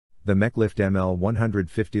The Mechlift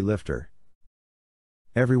ML150 lifter.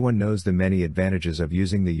 Everyone knows the many advantages of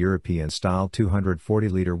using the European-style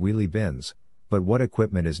 240-liter wheelie bins, but what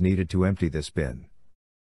equipment is needed to empty this bin?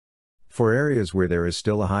 For areas where there is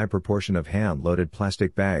still a high proportion of hand-loaded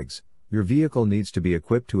plastic bags, your vehicle needs to be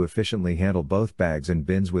equipped to efficiently handle both bags and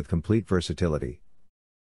bins with complete versatility.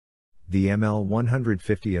 The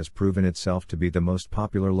ML150 has proven itself to be the most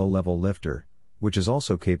popular low-level lifter, which is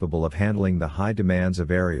also capable of handling the high demands of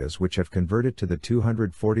areas which have converted to the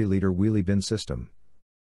 240-liter wheelie bin system.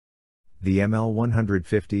 The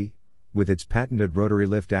ML150, with its patented rotary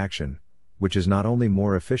lift action, which is not only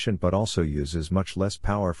more efficient but also uses much less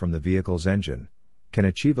power from the vehicle's engine, can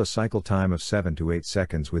achieve a cycle time of 7 to 8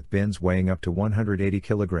 seconds with bins weighing up to 180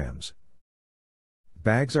 kilograms.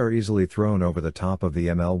 Bags are easily thrown over the top of the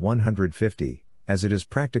ML150, as it is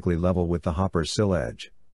practically level with the hopper's sill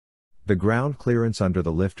edge. The ground clearance under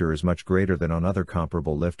the lifter is much greater than on other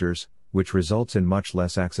comparable lifters, which results in much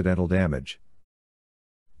less accidental damage.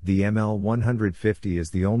 The ML150 is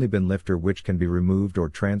the only bin lifter which can be removed or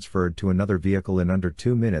transferred to another vehicle in under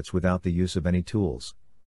 2 minutes without the use of any tools.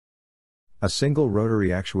 A single rotary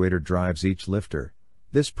actuator drives each lifter.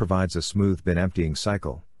 This provides a smooth bin emptying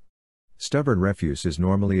cycle. Stubborn refuse is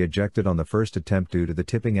normally ejected on the first attempt due to the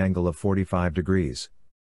tipping angle of 45 degrees.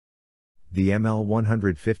 The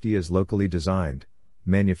ML150 is locally designed,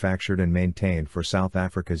 manufactured and maintained for South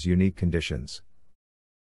Africa's unique conditions.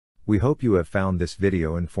 We hope you have found this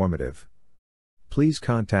video informative. Please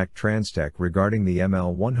contact Transtech regarding the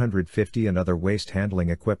ML150 and other waste handling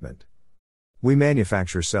equipment. We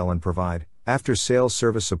manufacture, sell and provide after-sales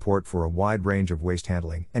service support for a wide range of waste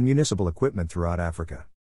handling and municipal equipment throughout Africa.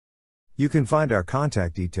 You can find our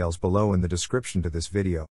contact details below in the description to this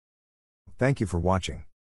video. Thank you for watching.